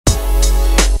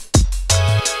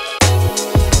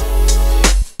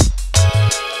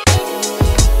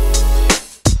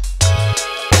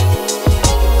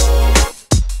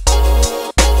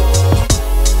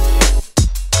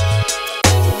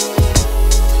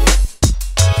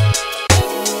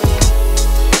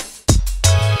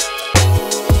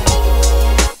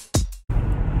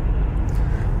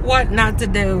what not to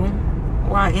do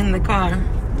while in the car.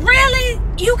 Really?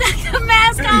 You got the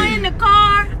mask on in the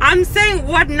car? I'm saying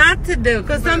what not to do,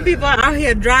 because some people are out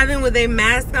here driving with a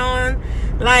mask on.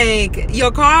 Like,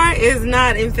 your car is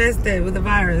not infested with the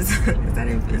virus.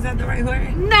 Is that the right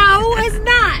word? No, it's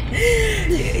not.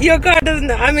 Your car doesn't.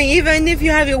 I mean, even if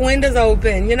you have your windows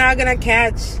open, you're not gonna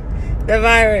catch the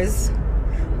virus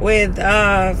with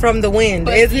from the wind.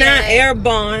 But it's yeah. not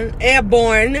airborne.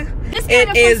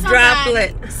 It is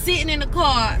droplet. Sitting in the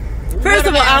car. First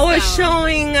of all, I was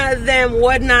showing them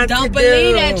what not to do. Don't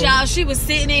believe that, y'all. She was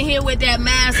sitting in here with that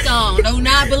mask on. Do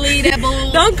not believe that,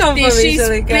 boo. Don't come for me, she's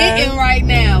spitting right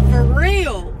now, for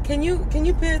real. Can you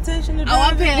pay attention to that? Oh,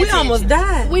 I'm paying attention. We almost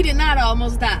died. We did not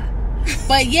almost die.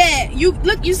 But yeah, you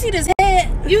see this head?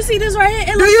 You see this right here?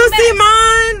 It Do you see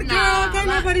mine? Nah, girl, can't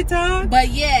nobody talk? But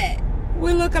yeah.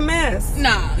 We look a mess.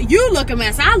 Nah, you look a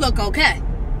mess. I look okay.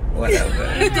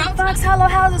 Whatever. Fox Hollow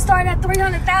houses start at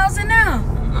 $300,000 now.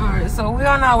 Alright, so we're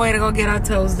on our way to go get our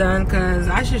toes done, because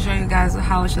I should show you guys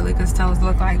how Shalika's toes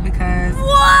look like, because...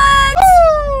 What?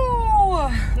 Ooh,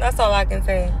 that's all I can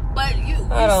say. But you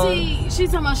see,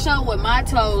 she's talking about show what my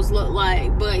toes look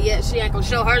like, but yet she ain't gonna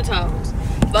show her toes.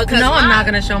 Because no, I'm not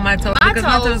gonna show my toes. My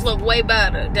toes look way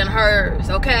better than hers,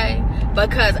 okay?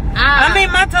 Because I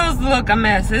mean, my toes look a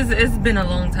mess. It's been a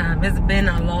long time. It's been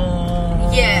a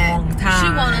long time. She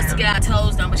want us to get our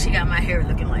toes done, but she got my hair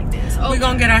looking like this. Okay. We're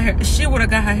gonna get our hair. She would have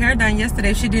got her hair done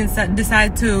yesterday if she didn't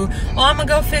decide to. Oh, I'm gonna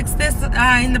go fix this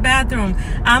in the bathroom.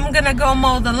 I'm gonna go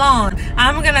mow the lawn.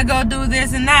 I'm gonna go do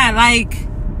this and that. Like,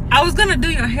 I was gonna do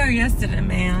your hair yesterday,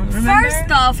 ma'am. Remember?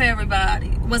 First off, everybody,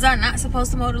 was I not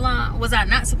supposed to mow the lawn? Was I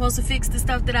not supposed to fix the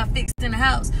stuff that I fixed in the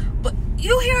house? But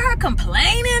you hear her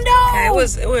complaining, though. Okay, it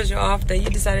was your off day. You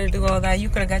decided to do all that. You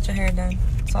could have got your hair done.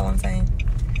 That's all I'm saying.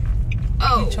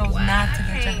 Oh, you chose not to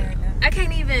get your hair done. I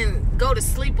can't even go to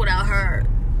sleep without her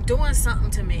doing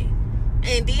something to me.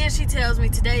 And then she tells me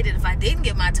today that if I didn't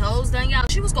get my toes done, y'all,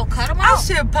 she was gonna cut them off. I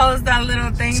should post that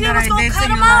little thing that I did to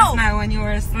you last night when you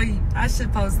were asleep. I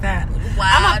should post that. Wow,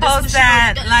 I'm gonna post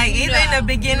that like either in the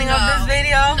beginning of this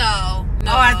video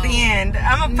or at the end.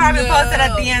 I'm gonna probably post it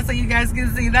at the end so you guys can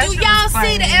see that. Do y'all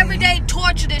see the everyday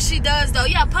torture that she does though?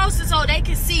 Yeah, post it so they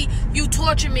can see you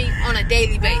torture me on a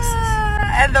daily basis.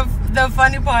 And the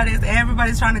funny part is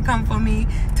everybody's trying to come for me,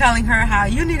 telling her how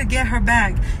you need to get her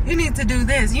back. You need to do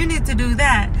this. You need to do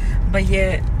that. But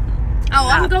yet, I'm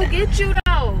gonna go get you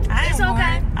though. It's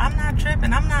okay. I'm not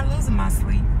tripping. I'm not losing my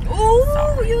sleep. Ooh,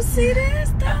 sorry. You see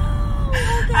this though?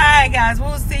 Okay. All right, guys.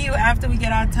 We'll see you after we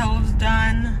get our toes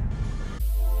done.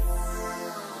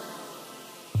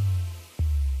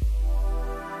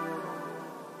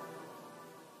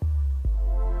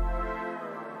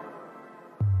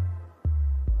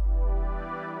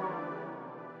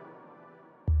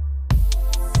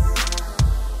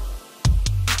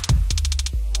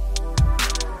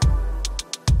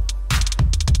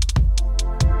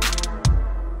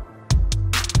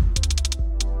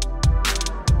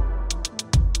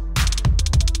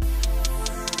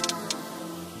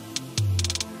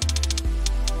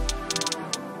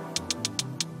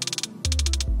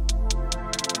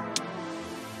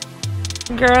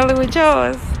 Girlie with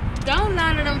yours. Don't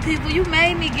lie to them people. You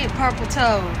made me get purple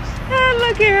toes. Oh,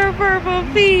 look at her purple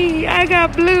feet. I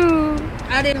got blue.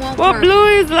 I didn't want what purple. Blue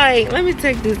is like. Let me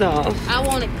take this off. I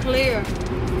want it clear.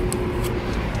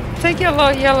 Take your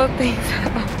little yellow things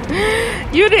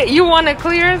off. You want it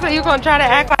clear, so you gonna try to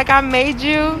act like I made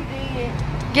you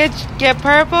get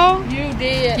purple? You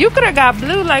did. You could have got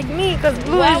blue like me, because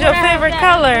blue is your favorite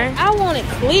color. I want it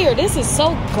clear. This is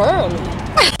so girly.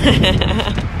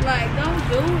 Like, don't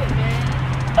do it, man.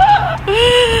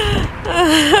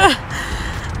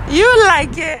 You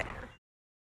like it.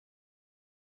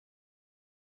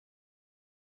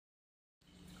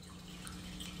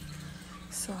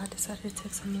 So I decided to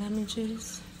take some lemon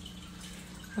juice.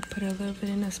 I put a little bit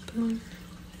in a spoon.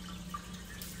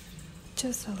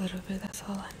 Just a little bit, that's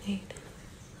all I need.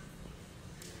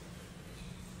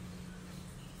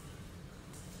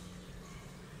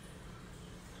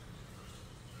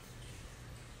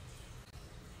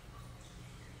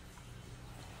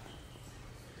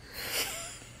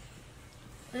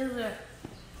 Is it?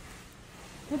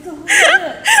 What the fuck? What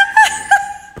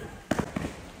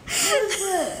is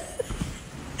that?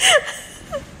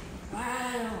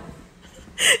 Wow.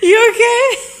 You okay?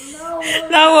 No.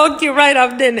 That woke you right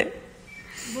up, didn't it?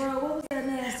 Bro, what was that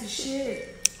nasty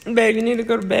shit? Babe, you need to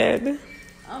go to bed.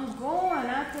 I'm going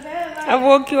after that. Like, I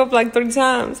woke you up like 3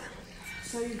 times.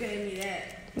 So you gave me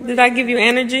that. Did I give you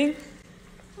energy?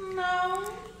 No.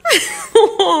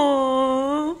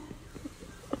 Aww.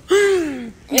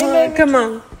 Boy, come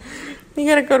on. You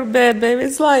gotta go to bed, baby.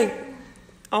 It's like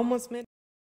almost midnight.